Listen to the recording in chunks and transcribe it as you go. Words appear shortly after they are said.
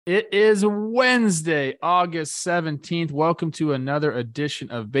It is Wednesday, August 17th. Welcome to another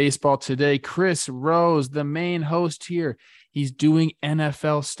edition of Baseball Today. Chris Rose, the main host here. He's doing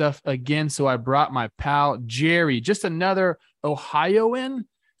NFL stuff again, so I brought my pal Jerry, just another Ohioan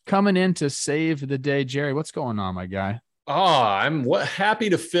coming in to save the day. Jerry, what's going on, my guy? Oh, I'm happy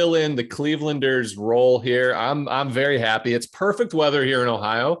to fill in the Clevelanders role here. I'm very happy. It's perfect weather here in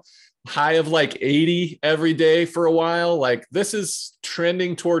Ohio. High of like 80 every day for a while. Like this is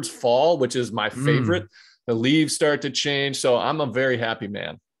trending towards fall, which is my favorite. The leaves start to change. So I'm a very happy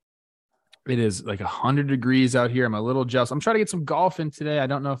man. It is like 100 degrees out here. I'm a little jealous. I'm trying to get some golf in today. I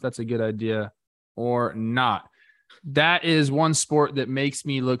don't know if that's a good idea or not. That is one sport that makes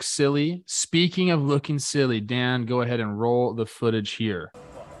me look silly. Speaking of looking silly, Dan, go ahead and roll the footage here.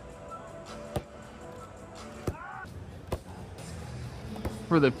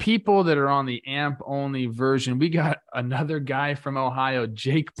 For the people that are on the AMP only version, we got another guy from Ohio,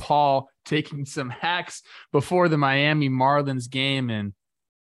 Jake Paul, taking some hacks before the Miami Marlins game. And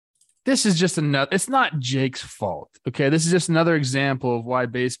this is just it's not Jake's fault. Okay. This is just another example of why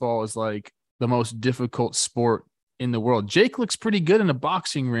baseball is like the most difficult sport in the world. Jake looks pretty good in a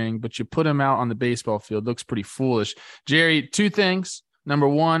boxing ring, but you put him out on the baseball field, looks pretty foolish. Jerry, two things. Number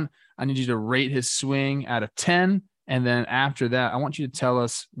one, I need you to rate his swing out of 10. And then after that, I want you to tell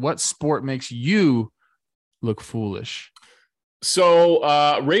us what sport makes you look foolish.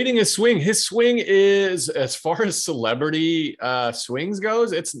 So rating his swing is, as far as celebrity swings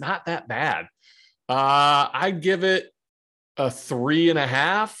goes, it's not that bad. I give it a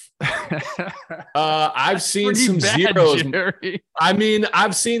 3.5. I've seen some zeros. Jerry. I mean,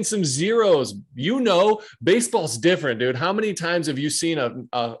 I've seen some zeros. You know, baseball's different, dude. How many times have you seen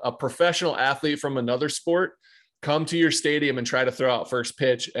a professional athlete from another sport come to your stadium and try to throw out first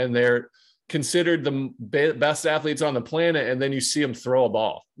pitch, and they're considered the best athletes on the planet, and then you see them throw a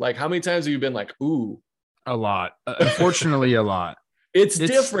ball? Like, how many times have you been like, ooh? A lot. Unfortunately, a lot. It's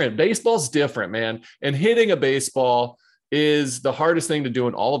different. Baseball's different, man. And hitting a baseball is the hardest thing to do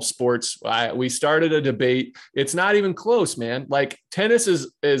in all of sports. We started a debate. It's not even close, man. Like tennis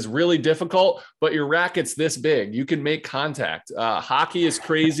is really difficult, but your racket's this big. You can make contact. Hockey is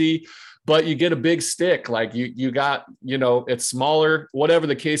crazy, but you get a big stick. Like you got, it's smaller, whatever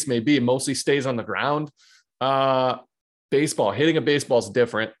the case may be, mostly stays on the ground. Hitting a baseball is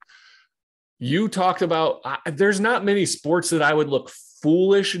different. You talked about, there's not many sports that I would look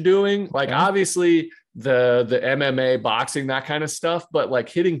foolish doing. Like obviously the MMA, boxing, that kind of stuff, but like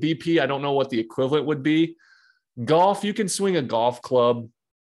hitting BP, I don't know what the equivalent would be. Golf, you can swing a golf club.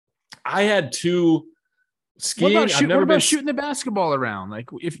 I had two. Skiing, what about shooting the basketball around? Like,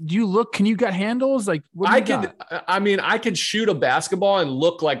 can you got handles? Like, I could shoot a basketball and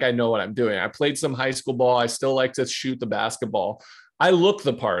look like I know what I'm doing. I played some high school ball. I still like to shoot the basketball. I look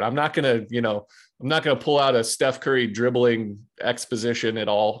the part. I'm not going to pull out a Steph Curry dribbling exposition at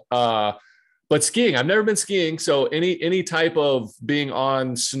all. But skiing, I've never been skiing. So any type of being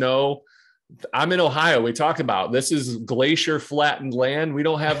on snow. I'm in Ohio. We talked about this is glacier flattened land. We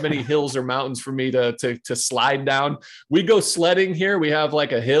don't have many hills or mountains for me to slide down. We go sledding here. We have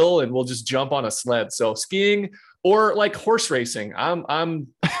like a hill and we'll just jump on a sled. So skiing or like horse racing. I'm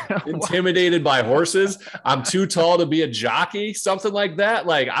intimidated by horses. I'm too tall to be a jockey, something like that.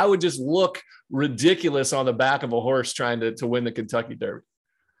 Like I would just look ridiculous on the back of a horse trying to win the Kentucky Derby.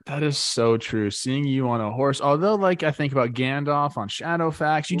 That is so true. Seeing you on a horse, although like I think about Gandalf on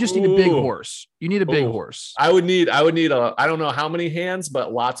Shadowfax, you just need a big horse. You need a big horse. I would need I don't know how many hands,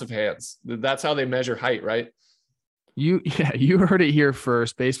 but lots of hands. That's how they measure height, right? You heard it here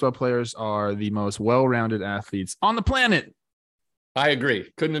first. Baseball players are the most well-rounded athletes on the planet. I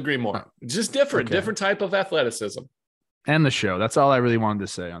agree. Couldn't agree more. Just different type of athleticism. And the show. That's all I really wanted to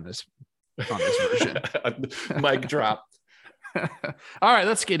say on this version. Mic drop. All right,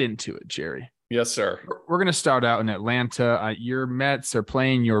 let's get into it, Jerry. Yes, sir. We're going to start out in Atlanta. Your Mets are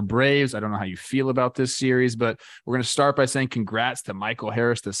playing your Braves. I don't know how you feel about this series, but we're going to start by saying congrats to Michael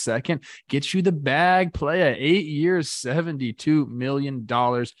Harris II. Get you the bag. Play at 8 years, $72 million.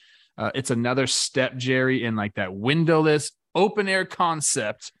 It's another step, Jerry, in like that windowless open air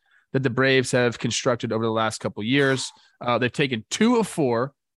concept that the Braves have constructed over the last couple of years. They've taken 2 of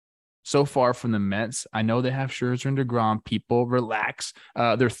 4 so far from the Mets. I know they have Scherzer and DeGrom. People, relax.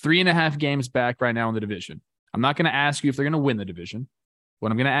 They're 3.5 games back right now in the division. I'm not going to ask you if they're going to win the division.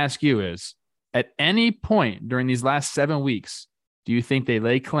 What I'm going to ask you is, at any point during these last 7 weeks, do you think they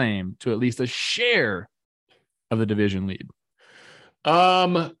lay claim to at least a share of the division lead?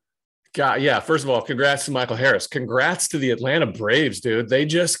 God, yeah. First of all, congrats to Michael Harris. Congrats to the Atlanta Braves, dude. They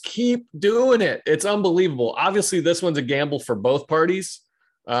just keep doing it. It's unbelievable. Obviously, this one's a gamble for both parties.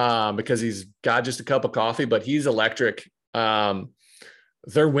 because he's got just a cup of coffee, but he's electric.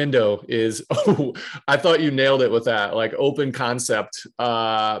 Their window is, I thought you nailed it with that, like open concept.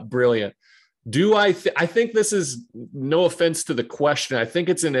 Brilliant. I think this is, no offense to the question, I think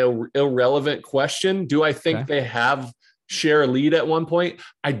it's an irrelevant question. Do I think they have share a lead at one point?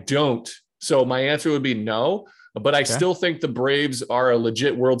 I don't. So my answer would be no, but I still think the Braves are a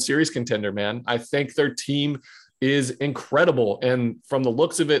legit World Series contender, man. I think their team is incredible. And from the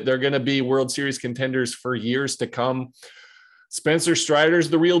looks of it, they're going to be World Series contenders for years to come. Spencer Strider's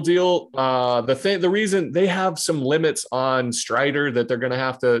the real deal. The reason they have some limits on Strider that they're going to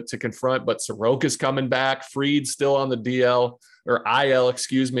have to confront, but Soroka's coming back. Fried's still on the DL or IL,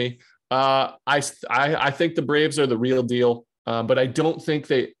 excuse me. I think the Braves are the real deal, but I don't think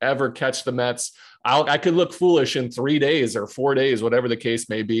they ever catch the Mets. I could look foolish in 3 days or 4 days, whatever the case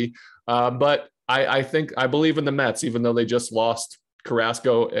may be. But I believe in the Mets, even though they just lost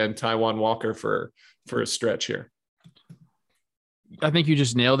Carrasco and Taijuan Walker for a stretch here. I think you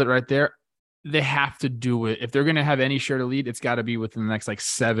just nailed it right there. They have to do it. If they're going to have any share to lead, it's got to be within the next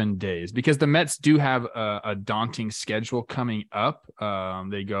 7 days, because the Mets do have a daunting schedule coming up.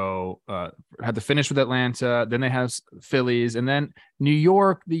 They have to finish with Atlanta, then they have Phillies, and then New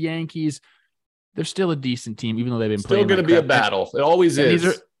York, the Yankees. They're still a decent team, even though they've been still going to be a battle. It always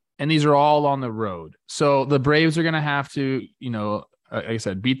is. These are all on the road. So the Braves are going to have to, like I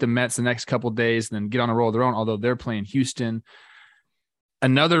said, beat the Mets the next couple of days and then get on a roll of their own, although they're playing Houston.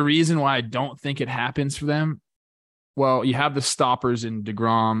 Another reason why I don't think it happens for them, well, you have the stoppers in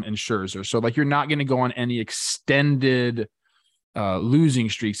DeGrom and Scherzer. So, you're not going to go on any extended losing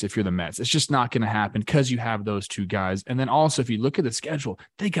streaks if you're the Mets. It's just not going to happen because you have those two guys. And then also, if you look at the schedule,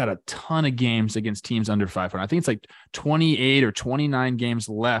 they got a ton of games against teams under 500. I think it's 28 or 29 games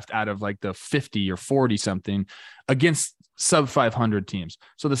left out of the 50 or 40 something against sub 500 teams.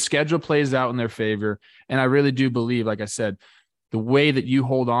 So the schedule plays out in their favor. And I really do believe, like I said, the way that you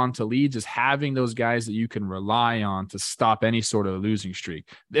hold on to leads is having those guys that you can rely on to stop any sort of losing streak.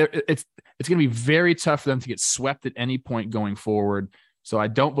 It's going to be very tough for them to get swept at any point going forward. So I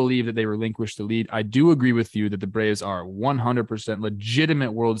don't believe that they relinquish the lead. I do agree with you that the Braves are 100%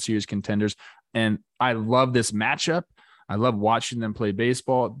 legitimate World Series contenders. And I love this matchup. I love watching them play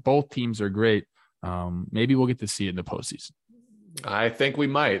baseball. Both teams are great. Maybe we'll get to see it in the postseason. I think we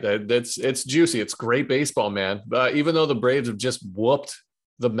might. It's juicy. It's great baseball, man. Even though the Braves have just whooped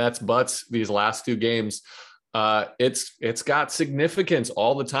the Mets' butts these last 2 games, it's got significance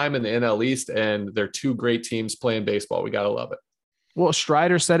all the time in the NL East, and they're 2 great teams playing baseball. We got to love it. Well,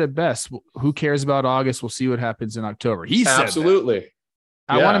 Strider said it best. Who cares about August? We'll see what happens in October. He said absolutely. That.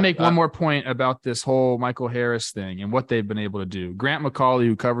 I want to make one more point about this whole Michael Harris thing and what they've been able to do. Grant McCauley,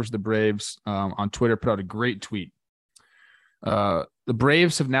 who covers the Braves on Twitter, put out a great tweet. The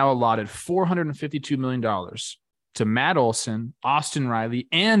Braves have now allotted $452 million to Matt Olson, Austin Riley,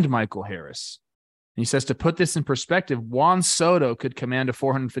 and Michael Harris. And he says, to put this in perspective, Juan Soto could command a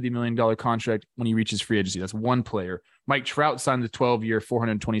 $450 million contract when he reaches free agency. That's one player. Mike Trout signed the 12-year,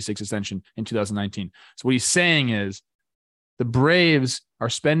 $426 extension in 2019. So what he's saying is the Braves are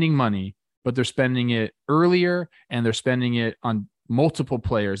spending money, but they're spending it earlier and they're spending it on multiple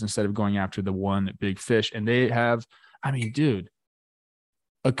players instead of going after the one big fish. And they have, dude,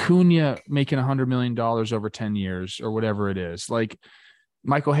 Acuna making $100 million over 10 years or whatever it is.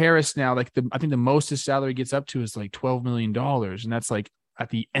 Michael Harris now, I think the most his salary gets up to is $12 million. And that's at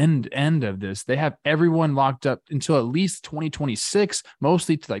the end of this. They have everyone locked up until at least 2026,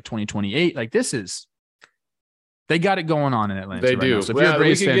 mostly to 2028. They got it going on in Atlanta. They right do. Now. So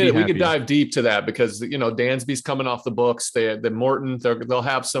we could dive deep to that because, Dansby's coming off the books. The Morton, they'll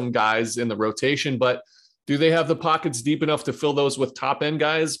have some guys in the rotation, but do they have the pockets deep enough to fill those with top end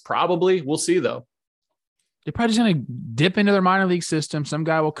guys? Probably. We'll see though. They're probably just going to dip into their minor league system. Some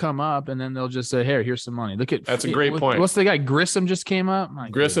guy will come up and then they'll just say, "Hey, here's some money." That's a great point. What's the guy? Grissom just came up.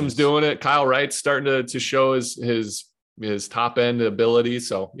 Grissom's doing it. Kyle Wright's starting to show his top end ability.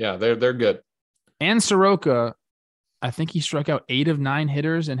 So yeah, they're good. And Soroka, I think he struck out 8 of 9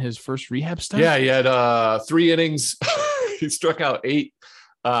 hitters in his first rehab start. Yeah, he had 3 innings. He struck out 8.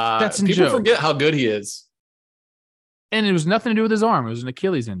 That's people forget how good he is. And it was nothing to do with his arm. It was an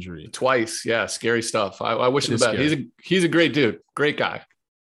Achilles injury. Twice. Yeah. Scary stuff. I wish him the best. He's a great dude. Great guy.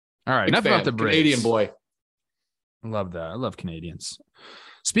 All right. Enough about the Braves. Canadian boy. I love that. I love Canadians.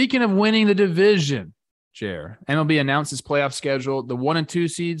 Speaking of winning the division, Jer, MLB announced its playoff schedule. The 1 and 2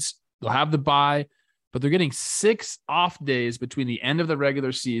 seeds, they'll have the bye, but they're getting 6 off days between the end of the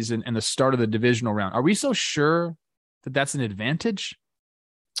regular season and the start of the divisional round. Are we so sure that that's an advantage?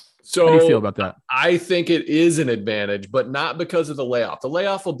 So How do you feel about that? I think it is an advantage, but not because of the layoff. The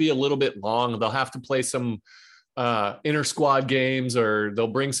layoff will be a little bit long. They'll have to play some inter squad games, or they'll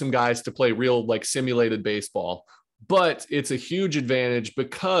bring some guys to play real like simulated baseball. But it's a huge advantage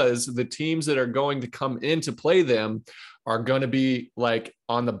because the teams that are going to come in to play them are going to be like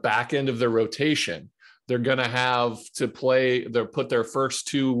on the back end of their rotation. They're going to have to play, they'll put their first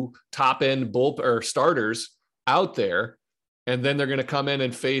two top end bull or starters out there. And then they're going to come in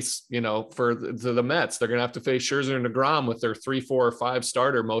and face, for the Mets, they're going to have to face Scherzer and DeGrom with their 3, 4, or 5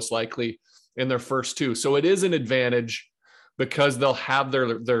 starter, most likely in their first two. So it is an advantage because they'll have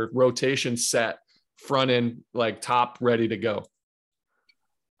their rotation set front end, like top ready to go.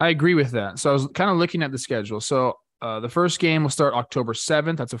 I agree with that. So I was kind of looking at the schedule. So the first game will start October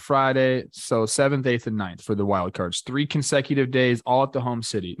 7th. That's a Friday. So 7th, 8th, and 9th for the wild cards. 3 consecutive days, all at the home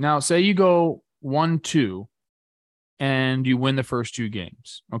city. Now, say you go 1-2 and you win the first 2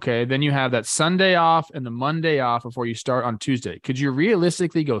 games. Okay. Then you have that Sunday off and the Monday off before you start on Tuesday. Could you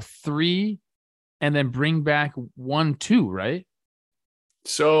realistically go 3 and then bring back 1-2, right?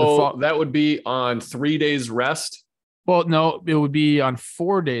 So that would be on 3 days rest. Well, no, it would be on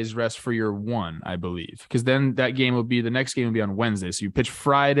 4 days rest for your 1, I believe, because then the next game would be on Wednesday. So you pitch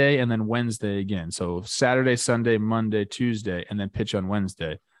Friday and then Wednesday again. So Saturday, Sunday, Monday, Tuesday, and then pitch on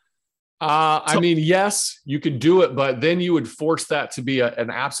Wednesday. I mean, yes, you could do it, but then you would force that to be an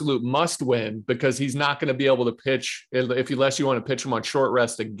absolute must win because he's not going to be able to pitch unless you want to pitch him on short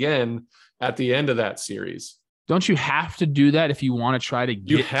rest again at the end of that series. Don't you have to do that if you want to try to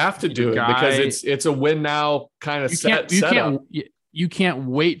get? You have to do it because it's a win now kind of setup. You can't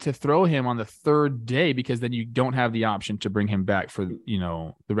wait to throw him on the 3rd day because then you don't have the option to bring him back for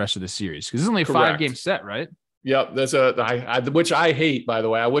the rest of the series because it's only a 5-game set, right? Yep, that's which I hate, by the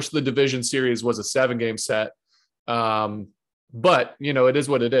way. I wish the division series was a 7-game set, but it is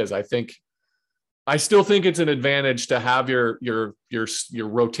what it is. I still think it's an advantage to have your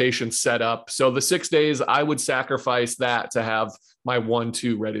rotation set up. So the 6 days, I would sacrifice that to have my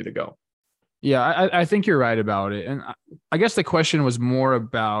 1-2 ready to go. Yeah, I think you're right about it. And I guess the question was more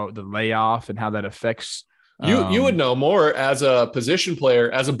about the layoff and how that affects. You would know more as a position player,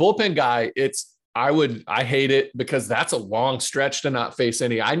 as a bullpen guy. I hate it because that's a long stretch to not face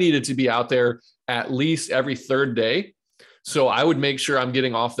any. I needed to be out there at least every 3rd day. So I would make sure I'm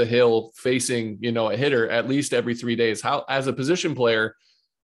getting off the hill facing, a hitter at least every 3 days. How, as a position player,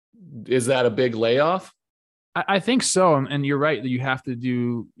 is that a big layoff? I think so. And you're right that you have to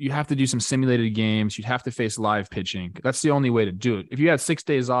do some simulated games. You'd have to face live pitching. That's the only way to do it. If you had 6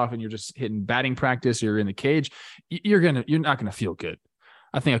 days off and you're just hitting batting practice, you're in the cage, you're not going to feel good.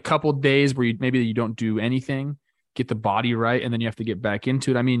 I think a couple days where you don't do anything, get the body right, and then you have to get back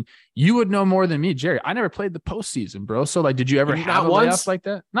into it. I mean, you would know more than me, Jerry. I never played the postseason, bro. So, did you ever have a layoff like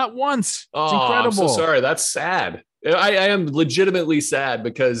that? Not once. It's incredible. I'm so sorry. That's sad. I am legitimately sad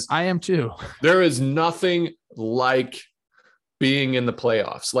because I am too. There is nothing like being in the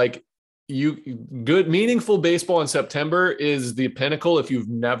playoffs. Like good, meaningful baseball in September is the pinnacle if you've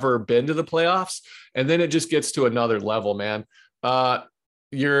never been to the playoffs, and then it just gets to another level, man.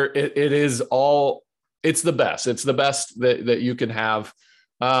 It's the best. It's the best that you can have.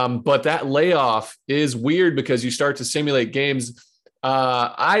 But that layoff is weird because you start to simulate games.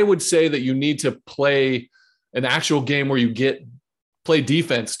 I would say that you need to play an actual game where you play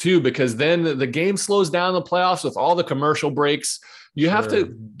defense too, because then the game slows down in the playoffs with all the commercial breaks. You have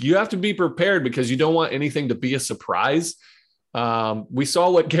to be prepared because you don't want anything to be a surprise. We saw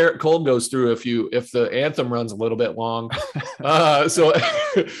what Garrett Cole goes through if the anthem runs a little bit long. So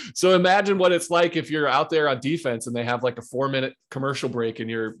imagine what it's like if you're out there on defense and they have like a 4-minute commercial break and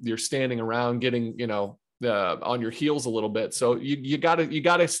you're standing around getting, on your heels a little bit. So you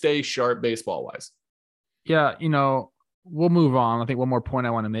gotta stay sharp baseball wise. Yeah. We'll move on. I think one more point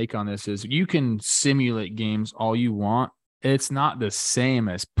I want to make on this is you can simulate games all you want. It's not the same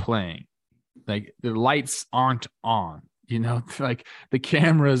as playing. Like the lights aren't on. Like the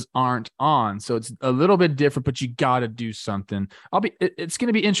cameras aren't on. So it's a little bit different, but you got to do something. It's going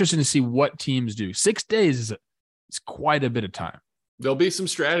to be interesting to see what teams do. 6 days is quite a bit of time. There'll be some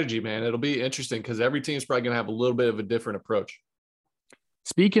strategy, man. It'll be interesting because every team's probably going to have a little bit of a different approach.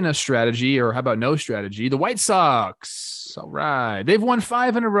 Speaking of strategy, or how about no strategy, the White Sox. All right. They've won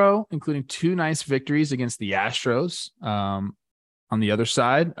 5 in a row, including 2 nice victories against the Astros. On the other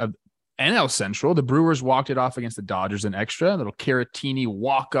side of NL Central, the Brewers walked it off against the Dodgers in extra. A little Caratini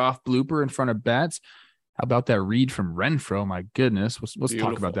walk-off blooper in front of bats. How about that read from Renfroe? My goodness. Let's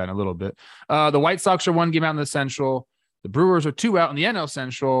talk about that in a little bit. The White Sox are 1 game out in the Central. The Brewers are 2 out in the NL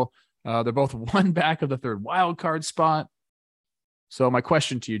Central. They're both 1 back of the 3rd wild card spot. So my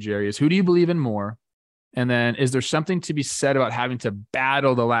question to you, Jerry, is who do you believe in more? And then is there something to be said about having to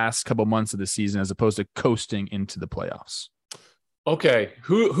battle the last couple months of the season as opposed to coasting into the playoffs? Okay.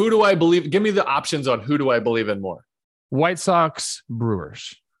 Who do I believe? Give me the options on who do I believe in more? White Sox,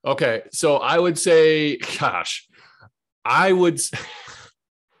 Brewers. Okay. So I would say, gosh, I want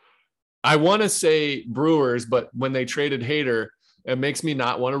to say Brewers, but when they traded Hader, it makes me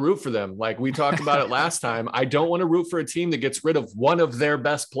not want to root for them. Like we talked about it last time. I don't want to root for a team that gets rid of one of their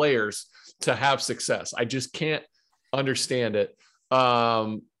best players to have success. I just can't understand it.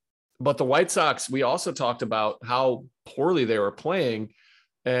 But the White Sox, we also talked about how poorly they were playing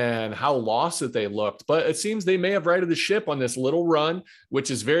and how lost that they looked. But it seems they may have righted the ship on this little run,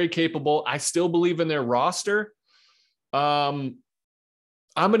 which is very capable. I still believe in their roster. I'm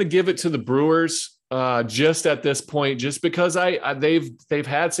going to give it to the Brewers just at this point, just because they've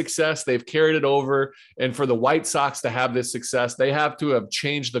had success, they've carried it over, and for the White Sox to have this success, they have to have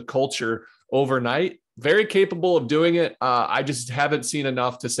changed the culture overnight. Very capable of doing it. I just haven't seen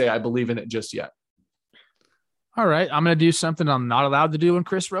enough to say I believe in it just yet. All right, I'm going to do something I'm not allowed to do when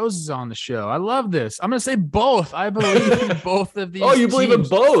Chris Rose is on the show. I love this. I'm going to say both. I believe in both of these. Oh, you believe in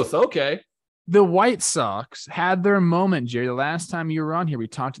both? Okay. The White Sox had their moment, Jerry. The last time you were on here, we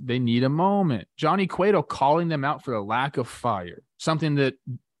talked, they need a moment. Johnny Cueto calling them out for the lack of fire, something that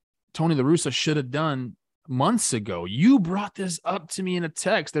Tony La Russa should have done months ago. You brought this up to me in a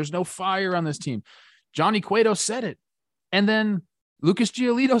text. There's no fire on this team. Johnny Cueto said it. And then Lucas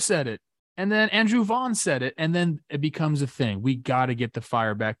Giolito said it. And then Andrew Vaughn said it. And then it becomes a thing. We got to get the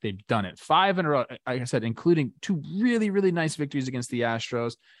fire back. They've done it 5 in a row, like I said, including 2 really, really nice victories against the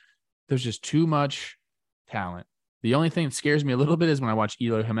Astros. There's just too much talent. The only thing that scares me a little bit is when I watch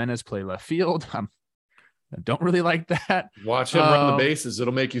Eloy Jimenez play left field. I don't really like that. Watch him run the bases.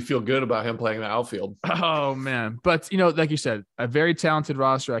 It'll make you feel good about him playing the outfield. Oh, man. But, like you said, a very talented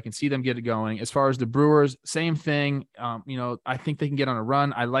roster. I can see them get it going. As far as the Brewers, same thing. I think they can get on a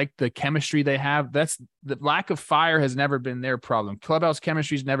run. I like the chemistry they have. The lack of fire has never been their problem. Clubhouse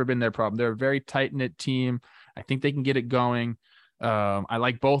chemistry has never been their problem. They're a very tight-knit team. I think they can get it going. I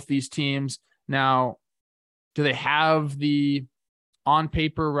like both these teams. Now, do they have the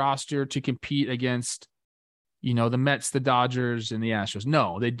on-paper roster to compete against the Mets, the Dodgers, and the Astros?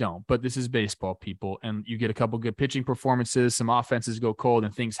 No, they don't. But this is baseball, people. And you get a couple good pitching performances, some offenses go cold,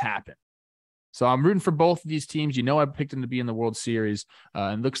 and things happen. So I'm rooting for both of these teams. I picked them to be in the World Series.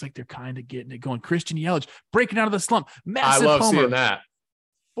 And looks like they're kind of getting it going. Christian Yelich breaking out of the slump. Massive I love homer. seeing that.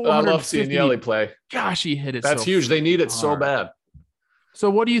 I love seeing Yelich play. Gosh, he hit it. That's huge. They need it so bad. So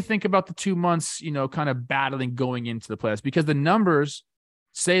what do you think about the 2 months, kind of battling going into the playoffs? Because the numbers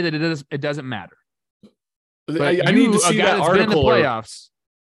say that it doesn't matter. But I need to see that article. Been in the playoffs.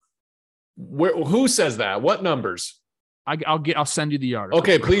 Who says that? What numbers? I'll send you the article.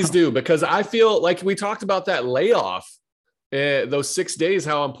 Okay, please do, because I feel like we talked about that layoff, those 6 days,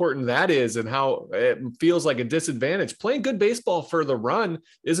 how important that is, and how it feels like a disadvantage. Playing good baseball for the run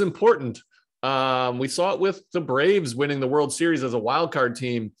is important. We saw it with the Braves winning the World Series as a wild card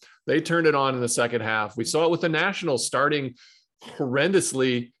team. They turned it on in the second half. We saw it with the Nationals starting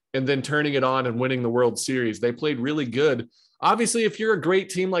horrendously and then turning it on and winning the World Series. They played really good. Obviously, if you're a great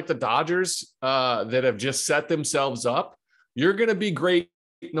team like the Dodgers that have just set themselves up, you're going to be great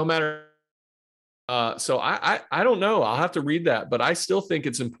no matter. So I don't know. I'll have to read that, but I still think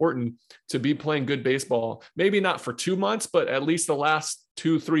it's important to be playing good baseball. Maybe not for 2 months, but at least the last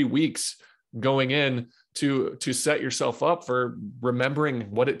 2-3 weeks going in to set yourself up for remembering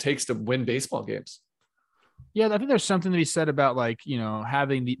what it takes to win baseball games. Yeah, I think there's something to be said about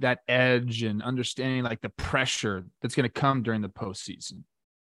having that edge and understanding the pressure that's going to come during the postseason.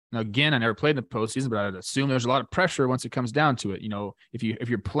 Now, again, I never played in the postseason, but I'd assume there's a lot of pressure once it comes down to it. If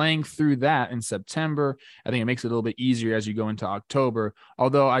you're playing through that in September, I think it makes it a little bit easier as you go into October.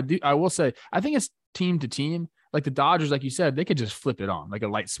 Although I will say, I think it's team to team. Like the Dodgers, like you said, they could just flip it on like a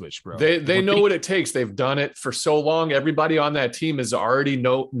light switch, bro. They know what it takes. They've done it for so long. Everybody on that team is already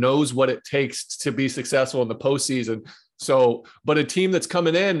knows what it takes to be successful in the postseason. So, but a team that's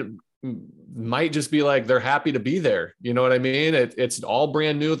coming in might just be like, they're happy to be there. You know what I mean? It's all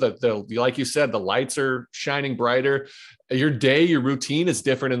brand new. Like you said, the lights are shining brighter. Your routine is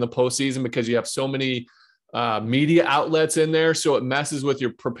different in the postseason because you have so many media outlets in there, so it messes with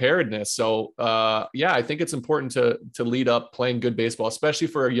your preparedness. So I think it's important to lead up playing good baseball, especially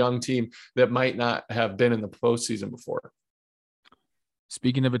for a young team that might not have been in the postseason before.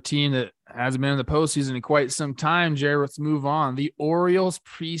 Speaking of a team that hasn't been in the postseason in quite some time, Jerry, let's move on. The Orioles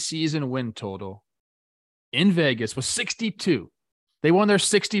preseason win total in Vegas was 62. They won their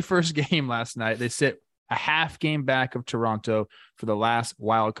 61st game last night. They sit a half game back of Toronto for the last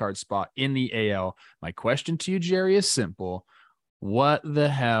wild card spot in the AL. My question to you, Jerry, is simple. What the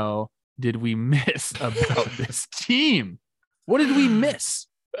hell did we miss about this team? What did we miss?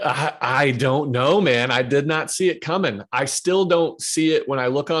 I don't know, man. I did not see it coming. I still don't see it when I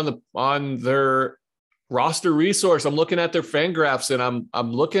look on their roster resource. I'm looking at their fan graphs and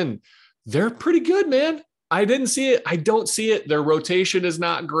I'm looking, they're pretty good, man. I didn't see it. I don't see it. Their rotation is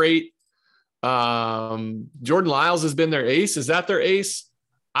not great. Jordan Lyles has been their ace. Is that their ace?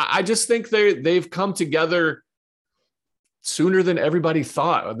 I just think they've come together sooner than everybody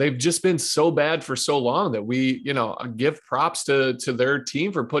thought. They've just been so bad for so long that we, give props to their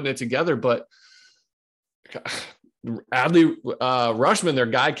team for putting it together. But Adley Rutschman, their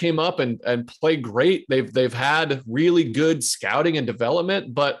guy, came up and played great. They've had really good scouting and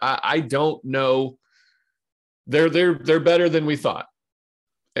development, but I don't know. They're better than we thought.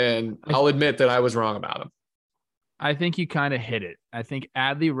 And I'll admit that I was wrong about them. I think you kind of hit it. I think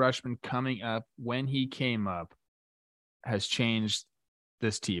Adley Rutschman coming up when he came up has changed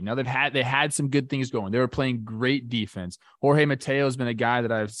this team. Now they had some good things going. They were playing great defense. Jorge Mateo has been a guy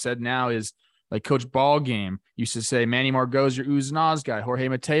that I've said now is like Coach Ballgame used to say, Manny Margot's your oohs and ahs guy. Jorge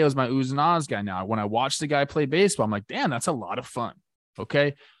Mateo is my oohs and ahs guy. Now, when I watch the guy play baseball, I'm like, damn, that's a lot of fun.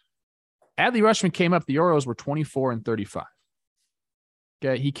 Okay. Adley Rutschman came up. The Orioles were 24-35.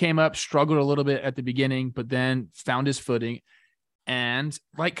 Okay. He came up, struggled a little bit at the beginning, but then found his footing. And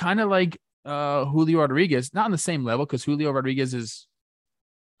kind of like Julio Rodriguez, not on the same level, because Julio Rodriguez is,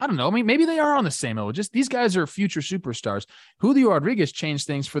 I don't know. I mean, maybe they are on the same level. Just these guys are future superstars. Julio Rodriguez changed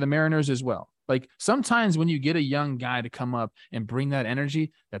things for the Mariners as well. Like sometimes when you get a young guy to come up and bring that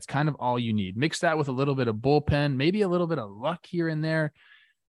energy, that's kind of all you need. Mix that with a little bit of bullpen, maybe a little bit of luck here and there.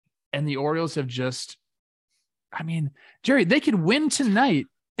 And the Orioles have just, I mean, Jerry, they could win tonight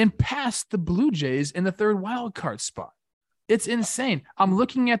and pass the Blue Jays in the third wild card spot. It's insane. I'm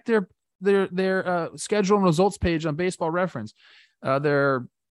looking at their schedule and results page on Baseball Reference. They're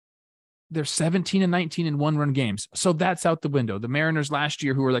 17-19 in one-run games. So that's out the window. The Mariners last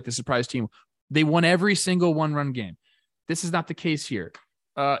year, who were like the surprise team, they won every single one-run game. This is not the case here.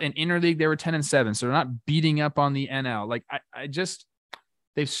 In interleague, they were 10-7, so they're not beating up on the NL. Like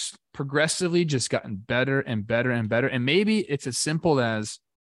they've progressively just gotten better and better and better. And maybe it's as simple as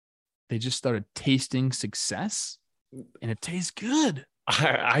they just started tasting success, and it tastes good.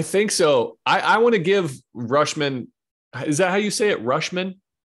 I think so. I want to give Rutschman. Is that how you say it? Rutschman?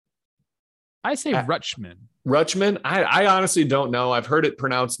 I say Rutschman. Rutschman? I honestly don't know. I've heard it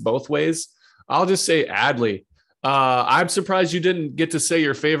pronounced both ways. I'll just say Adley. I'm surprised you didn't get to say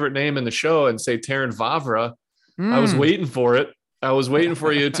your favorite name in the show and say Terrin Vavra. I was waiting for it. I was waiting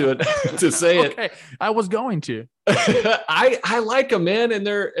for you to say it. Okay, I was going to. I like them, man, and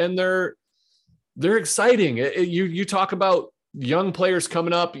they're exciting. You talk about young players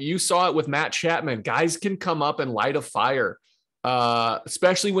coming up. You saw it with Matt Chapman. Guys can come up and light a fire,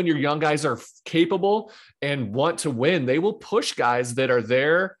 especially when your young guys are capable and want to win. They will push guys that are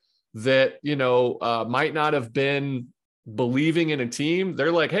there that, might not have been believing in a team.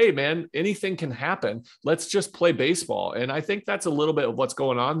 They're like, hey, man, anything can happen. Let's just play baseball. And I think that's a little bit of what's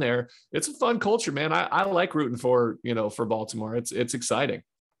going on there. It's a fun culture, man. I like rooting for Baltimore. It's exciting.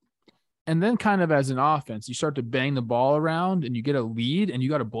 And then kind of as an offense, you start to bang the ball around and you get a lead and you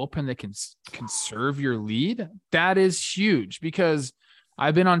got a bullpen that can serve your lead. That is huge, because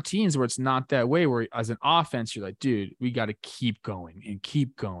I've been on teams where it's not that way, where as an offense, you're like, dude, we got to keep going and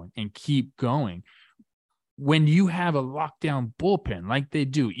keep going and keep going. When you have a lockdown bullpen like they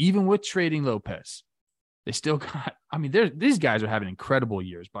do, even with trading Lopez, they still got, I mean, these guys are having incredible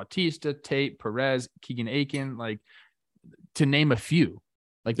years. Bautista, Tate, Perez, Keegan Aiken, like to name a few.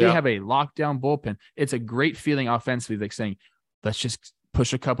 Like they have a lockdown bullpen. It's a great feeling offensively, like saying, let's just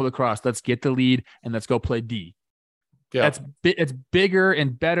push a couple across. Let's get the lead and let's go play D. Yeah. It's bigger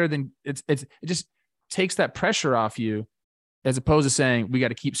and better than it just takes that pressure off you, as opposed to saying we got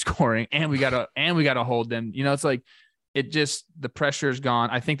to keep scoring and we got to hold them. It's like the pressure is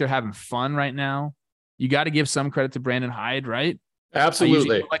gone. I think they're having fun right now. You got to give some credit to Brandon Hyde, right? Absolutely. I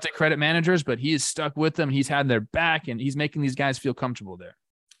usually don't like to credit managers, but he is stuck with them. He's had their back and he's making these guys feel comfortable there.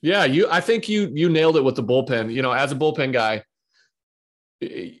 Yeah, I think you nailed it with the bullpen. As a bullpen guy,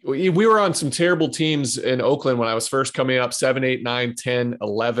 we were on some terrible teams in Oakland when I was first coming up, 7, 8, 9, 10,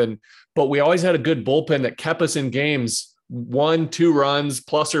 11. But we always had a good bullpen that kept us in games, 1, 2 runs,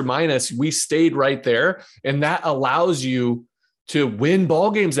 plus or minus. We stayed right there. And that allows you to win ball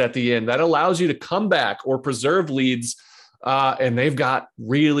games at the end. That allows you to come back or preserve leads. And they've got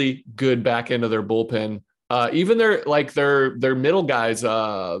really good back end of their bullpen. Even their middle guys,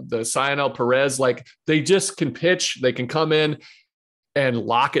 the Cionel Perez, like they just can pitch. They can come in and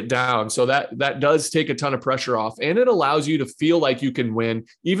lock it down. So that does take a ton of pressure off, and it allows you to feel like you can win.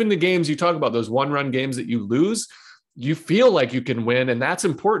 Even the games you talk about, those 1-run games that you lose, you feel like you can win, and that's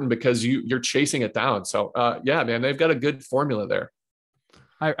important because you're chasing it down. So yeah, man, they've got a good formula there.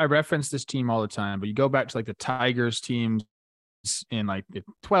 I reference this team all the time, but you go back to like the Tigers teams in like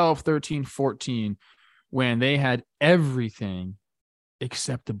 12, 13, 14, when they had everything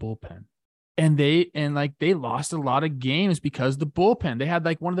except the bullpen. And they lost a lot of games because the bullpen. They had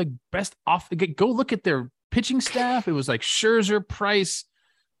like one of the best go look at their pitching staff. It was like Scherzer, Price,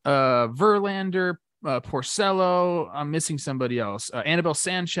 Verlander, Porcello. I'm missing somebody else. Anibal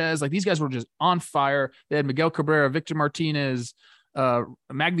Sanchez. Like these guys were just on fire. They had Miguel Cabrera, Victor Martinez,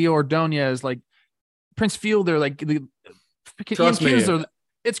 Maglio Ordonez, like Prince Fielder. Like the Trust me,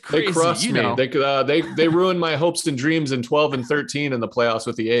 it's crazy. They crushed me. They ruined my hopes and dreams in 12 and 13 in the playoffs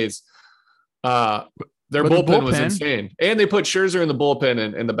with the A's. Their bullpen was insane, and they put Scherzer in the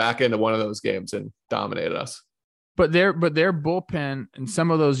bullpen in the back end of one of those games and dominated us. But their bullpen in some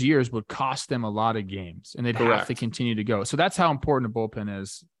of those years would cost them a lot of games, and they'd have to continue to go. So that's how important a bullpen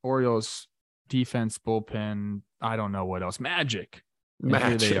is. Orioles defense, bullpen. I don't know what else. Magic.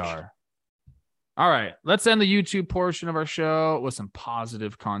 Here they are. All right, let's end the YouTube portion of our show with some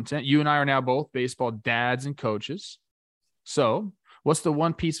positive content. You and I are now both baseball dads and coaches. So what's the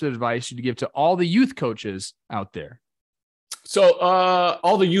one piece of advice you'd give to all the youth coaches out there? So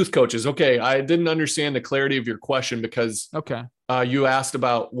all the youth coaches. Okay. I didn't understand the clarity of your question because you asked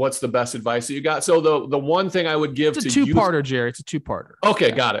about what's the best advice that you got. So the one thing I would give it's a two-parter, Jerry. It's a two-parter.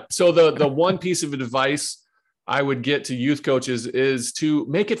 Okay. Got it. So the one piece of advice I would get to youth coaches is to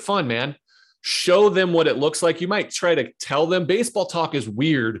make it fun, man. Show them what it looks like. You might try to tell them. Baseball talk is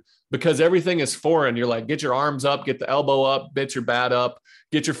weird because everything is foreign. You're like, get your arms up, get the elbow up, get your bat up,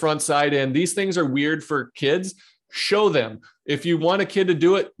 get your front side in. These things are weird for kids. Show them. If you want a kid to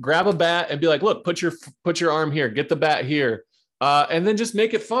do it, grab a bat and be like, look, put your arm here, get the bat here. And then just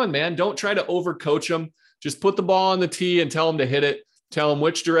make it fun, man. Don't try to overcoach them. Just put the ball on the tee and tell them to hit it. Tell them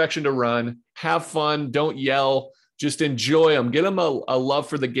which direction to run. Have fun. Don't yell. Just enjoy them. Get them a love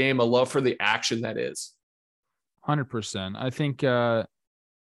for the game, a love for the action that is. 100%. I think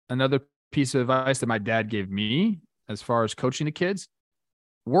another piece of advice that my dad gave me as far as coaching the kids,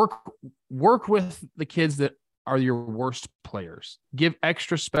 work with the kids that are your worst players. Give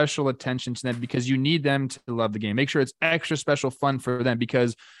extra special attention to them because you need them to love the game. Make sure it's extra special fun for them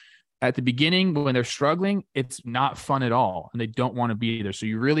because at the beginning, when they're struggling, it's not fun at all and they don't want to be there. So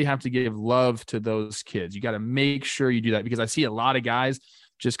you really have to give love to those kids. You got to make sure you do that because I see a lot of guys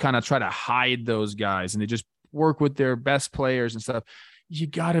just kind of try to hide those guys and they just work with their best players and stuff. You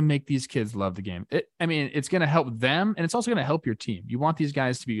got to make these kids love the game. It's going to help them and it's also going to help your team. You want these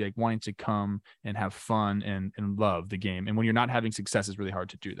guys to be like wanting to come and have fun and love the game. And when you're not having success, it's really hard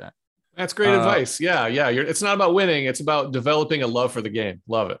to do that. That's great advice. Yeah. It's not about winning. It's about developing a love for the game.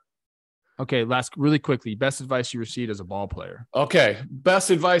 Love it. Okay, really quickly, best advice you received as a ball player. Okay,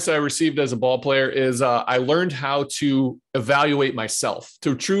 best advice I received as a ball player is I learned how to evaluate myself,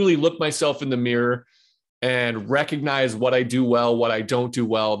 to truly look myself in the mirror and recognize what I do well, what I don't do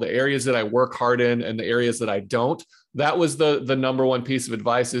well, the areas that I work hard in and the areas that I don't. That was the number one piece of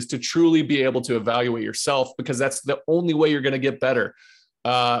advice is to truly be able to evaluate yourself because that's the only way you're going to get better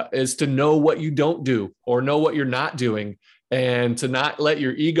is to know what you don't do or know what you're not doing. And to not let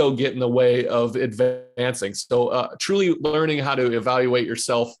your ego get in the way of advancing. So truly learning how to evaluate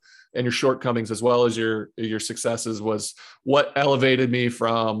yourself and your shortcomings as well as your successes was what elevated me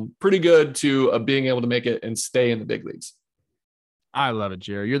from pretty good to being able to make it and stay in the big leagues. I love it,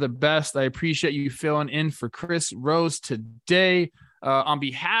 Jerry. You're the best. I appreciate you filling in for Chris Rose today. On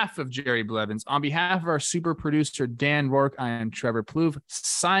behalf of Jerry Blevins, on behalf of our super producer, Dan Rourke, I am Trevor Plouffe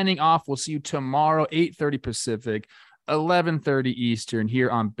signing off. We'll see you tomorrow, 8:30 Pacific. 11:30 Eastern here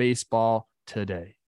on Baseball Today.